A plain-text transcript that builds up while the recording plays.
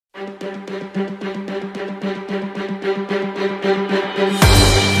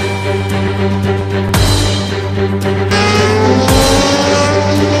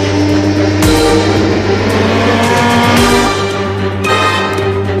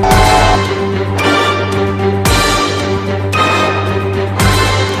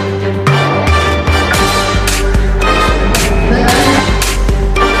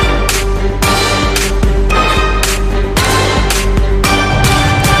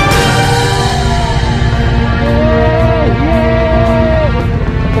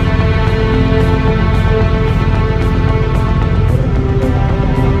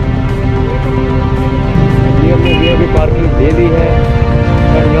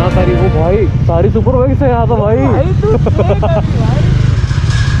सारी super bike से यहाँ था भाई,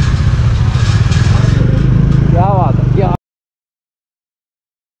 क्या बात है, क्या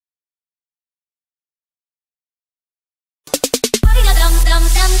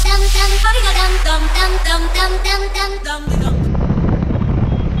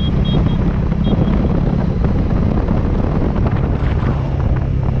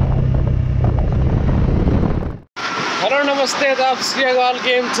हेलो नमस्ते आदाब श्री अकाल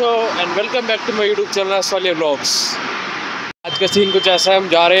game show and welcome back to my YouTube channel असवालिया vlogs. आज का सीन कुछ ऐसा है, हम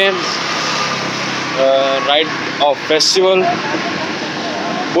जा रहे हैं ride of festival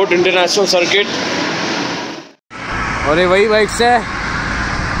Buddha international circuit, और ये वही बाइक्स है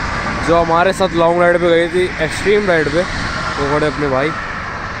जो हमारे साथ लॉन्ग राइड पे गई थी, एक्सट्रीम राइड पे, वो बड़े अपने भाई।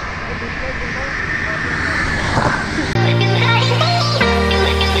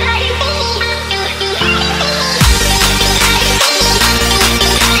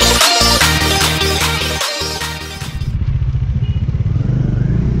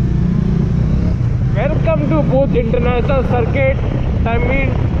 Welcome to Buddh International Circuit. I mean,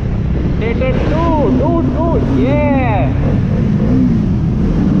 Dayton 2, yeah.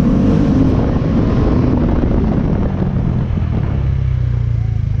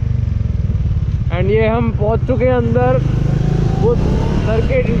 And ये हम पहुंच चुके हैं अंदर बुद्ध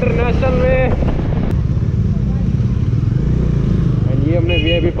सर्किट इंटरनेशनल में, एंड ये हमने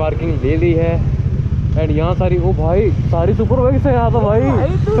VIP पार्किंग ले ली है। एंड यहाँ सारी वो भाई सारी सुपर बाइक से यहाँ था भाई।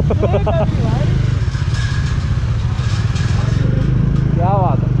 क्या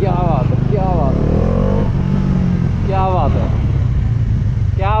बात है, क्या बात है, क्या बात है, क्या बात है,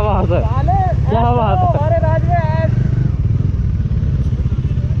 क्या बात है, क्या बात है, हमारे राज में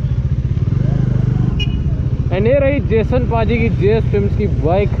एंड ये रही जेसन पाजी की जेस फिल्म्स की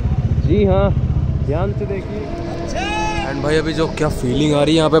बाइक। जी हाँ, ध्यान से देखिए। एंड भाई अभी जो क्या फीलिंग आ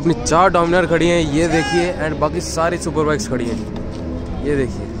रही है, यहाँ पे अपनी 4 डोमिनर खड़ी हैं, ये देखिए, एंड बाकी सारी सुपर बाइक्स खड़ी हैं, ये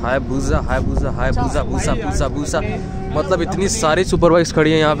देखिए, हाय बूजा हाय बूजा हाय बूजा बूजा बूजा बूजा, मतलब इतनी सारी सुपर बाइक्स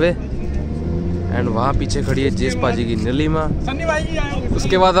खड़ी हैं यहाँ पे। एंड वहाँ पीछे खड़ी है जेस पाजी की नीलिमा,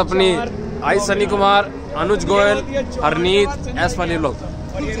 उसके बाद अपनी आई सनी कुमार, अनुज गोयल, हरनीत, एस वाली लोग।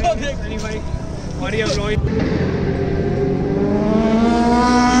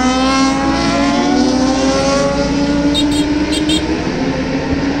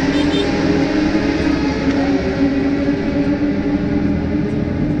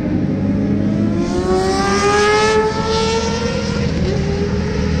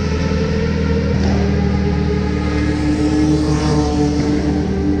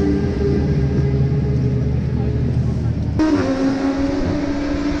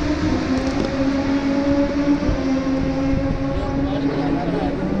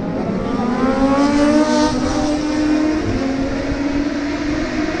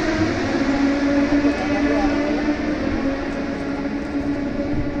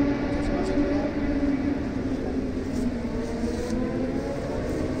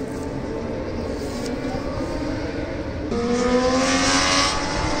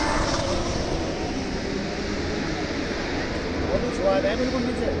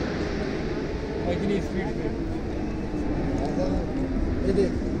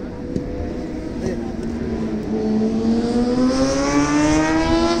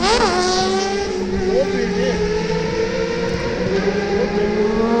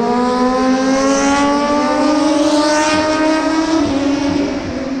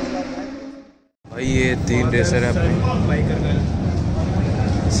 भाई ये 3 रेसर हैं अपने,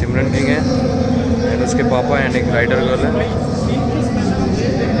 सिमरन किंग है एंड उसके पापा एंड एक राइडर गर्ल है।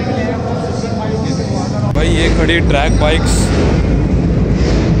 भाई ये खड़ी ट्रैक बाइक्स,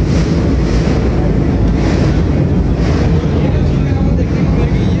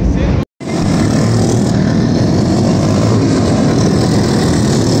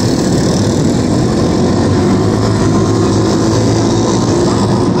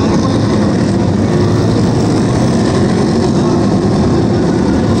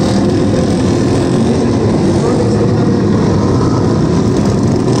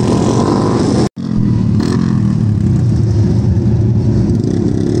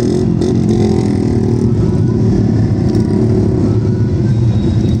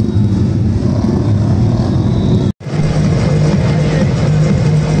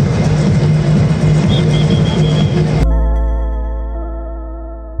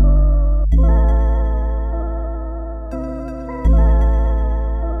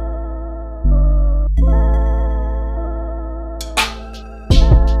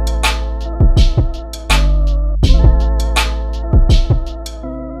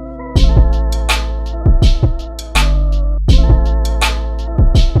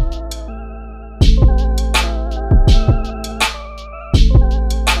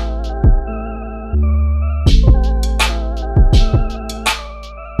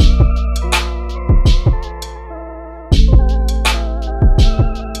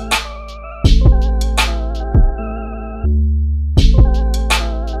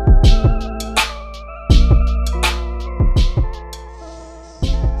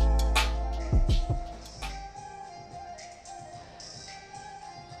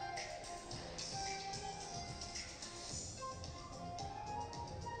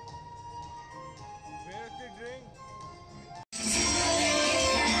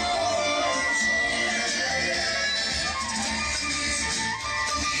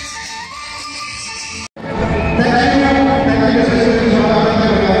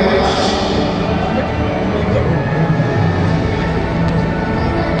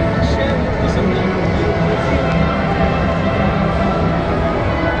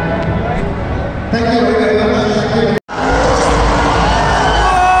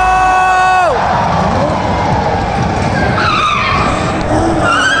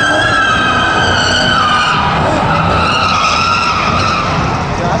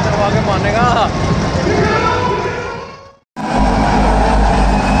 के मानेगा।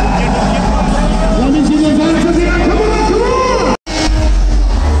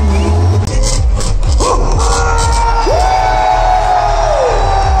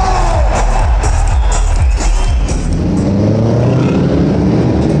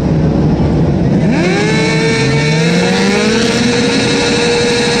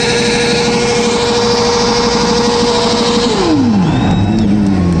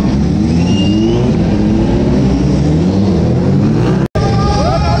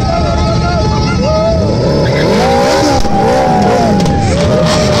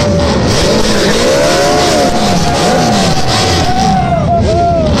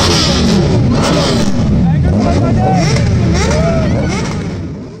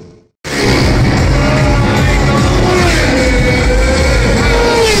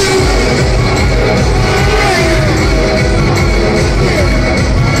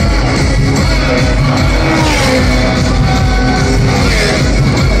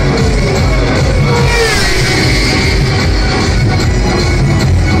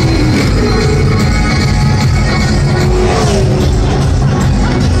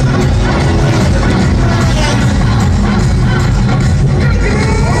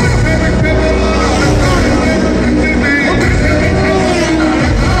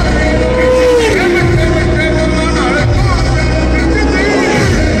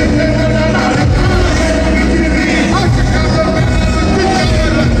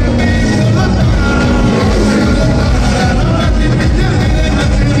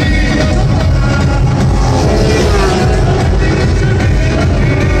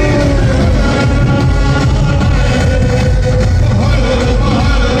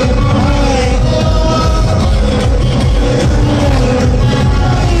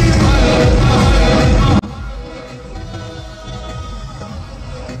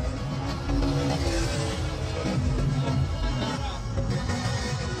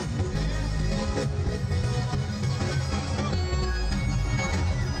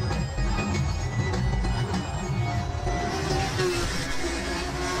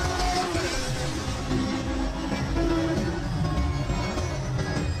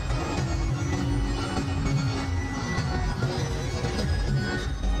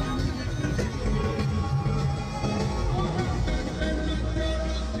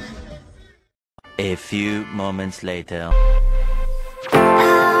 A few moments later.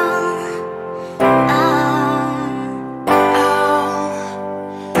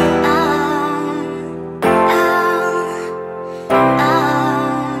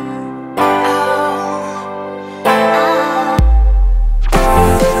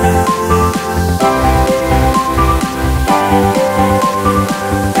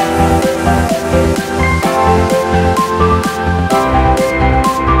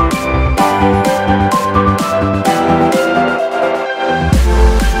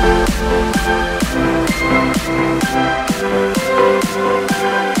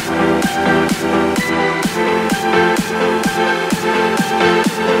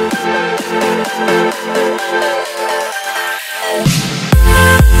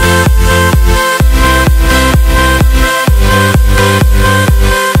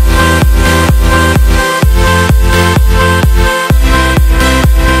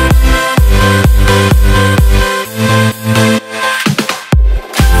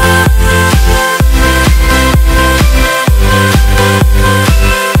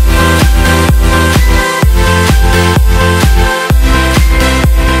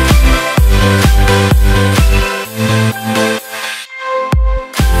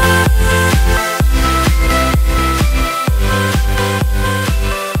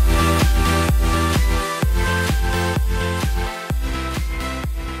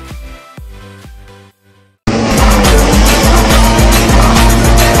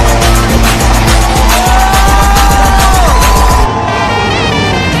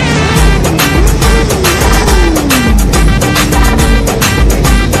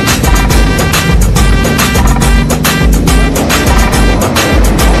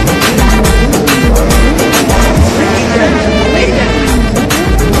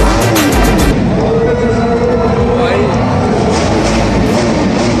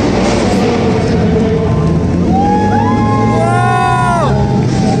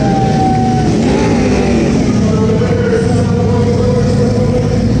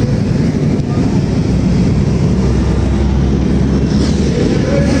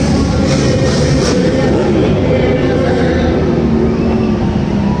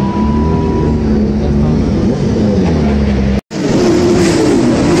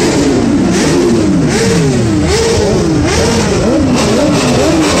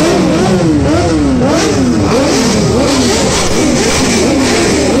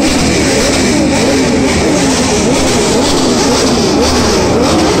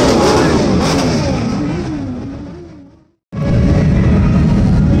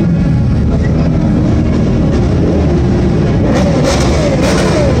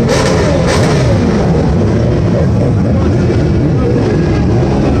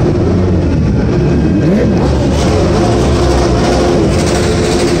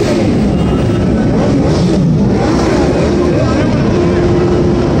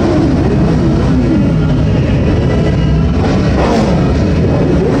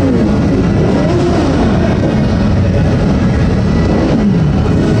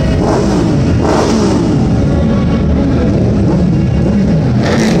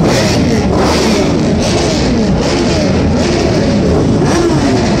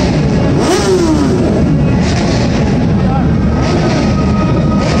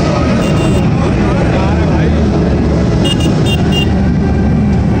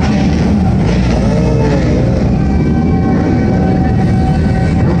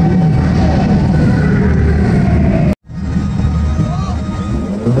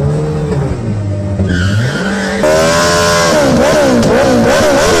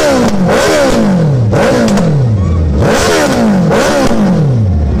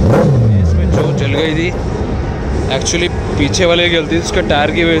 Actually पीछे वाले की गलती थी, उसके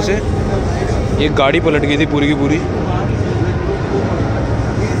टायर की वजह से ये गाड़ी पलट गई थी पूरी की पूरी।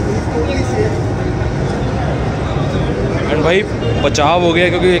 एंड भाई बचाव हो गया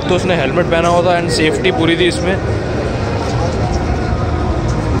क्योंकि एक तो उसने हेलमेट पहना हुआ था एंड सेफ्टी पूरी थी इसमें।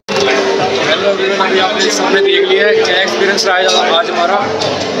 हेलो एवरीवन, अभी आपने सामने देख लिया है क्या एक्सपीरियंस रहा आज हमारा।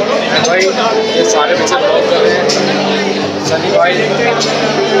 भाई ये सारे बच्चे ब्लॉग कर रहे हैं। सनी भाई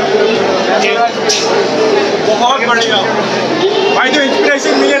बहुत बढ़िया भाई, जो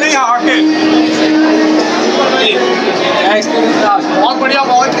इंस्पिरेशन मिले नहीं यहाँ आके, क्या एक्सपीरियंस रहा? बहुत बढ़िया,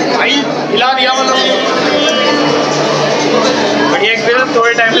 बहुत भाई हिला दिया, मतलब बढ़िया एक्सपीरियंस।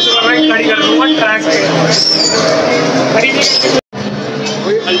 थोड़े टाइम में तो मैं खड़ी कर लूँगा ट्रैक पे।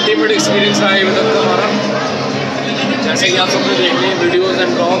 कोई अल्टीमेट एक्सपीरियंस रहा है मतलब हमारा, जैसे कि आप सबने देख लिए वीडियोस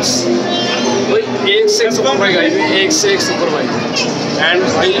एंड ब्लॉग्स। भाई एक से एक सुपर बाइक आई हुई, एक से एक सुपर बाइक। एंड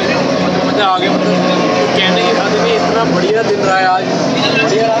भाई मज़ा आ गया, मतलब कहने की बात नहीं, इतना बढ़िया दिन रहा है आज।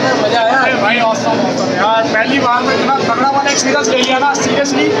 बढ़िया रहा ना, मज़ा आया भाई। औसम यार, पहली बार में इतना तगड़ा वाला एक्सपीरियंस ले लिया ना,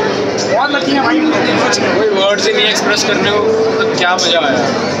 सीरियसली बहुत लकी है भाई। कोई वर्ड्स ही नहीं एक्सप्रेस करने को, मतलब क्या मज़ा आया,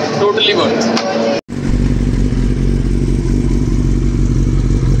 टोटली वर्ड्स।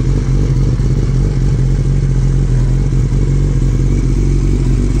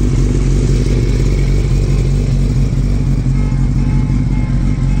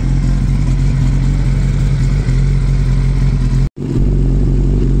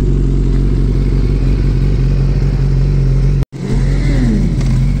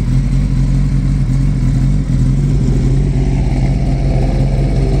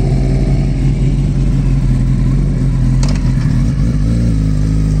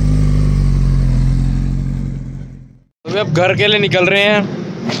 अब घर के लिए निकल रहे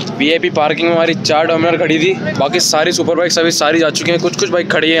हैं। वीआईपी पार्किंग में हमारी 4 डोमिनर खड़ी थी, बाकी सारी सुपर बाइक्स अभी सारी जा चुकी हैं। कुछ कुछ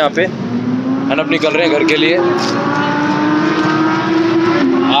बाइक खड़ी है यहाँ पे, एंड अब निकल रहे हैं घर के लिए।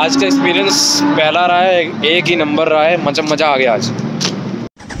 आज का एक्सपीरियंस पहला रहा है, एक ही नंबर रहा है, मज़ा आ गया आज।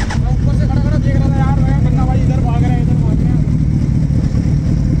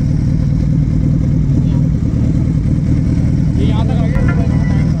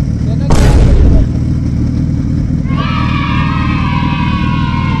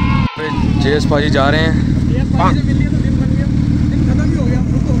 जेएस पाजी जा रहे हैं।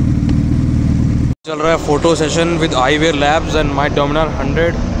 चल रहा है photo session with eyewear labs and my Dominar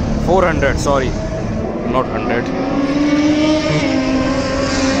 400 sorry not 100।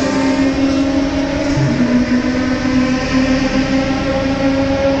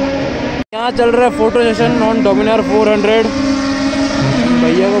 यहाँ चल रहा है फोटो सेशन ऑन डोमिनर 400।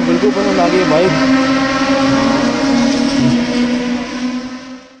 भैया को बिल्कुल पसंद आ गई बाइक।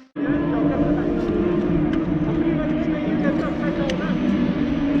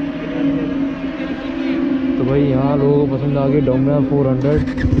 तो भाई यहाँ लोगों को पसंद आ गई डोमिनर 400।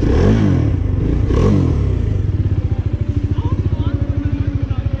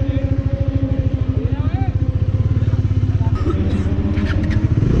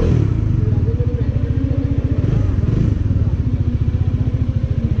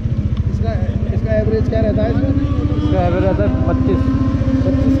 इसका एवरेज क्या रहता है? इसका एवरेज रहता है 25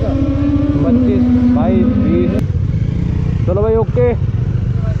 का 25 22 20। चलो भाई ओके,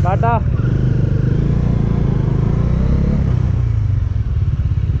 टाटा।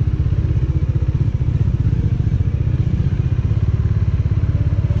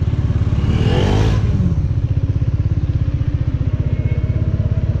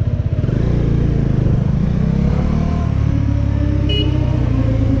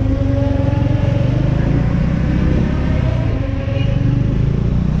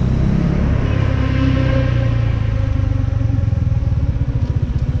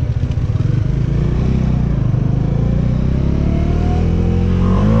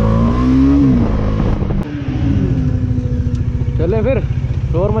 चले फिर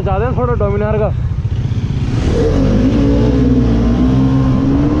शोर मचा दें थोड़ा डोमिनार का।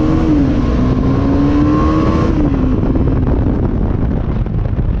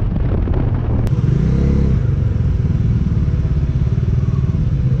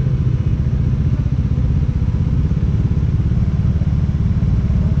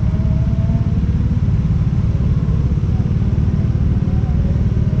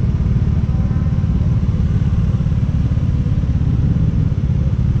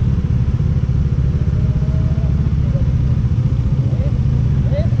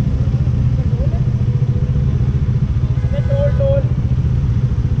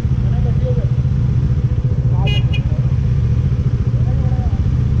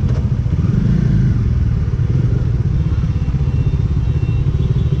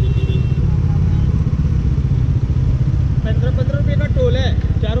 15-15 रुपये का टोल है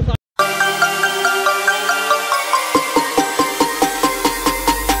चारों।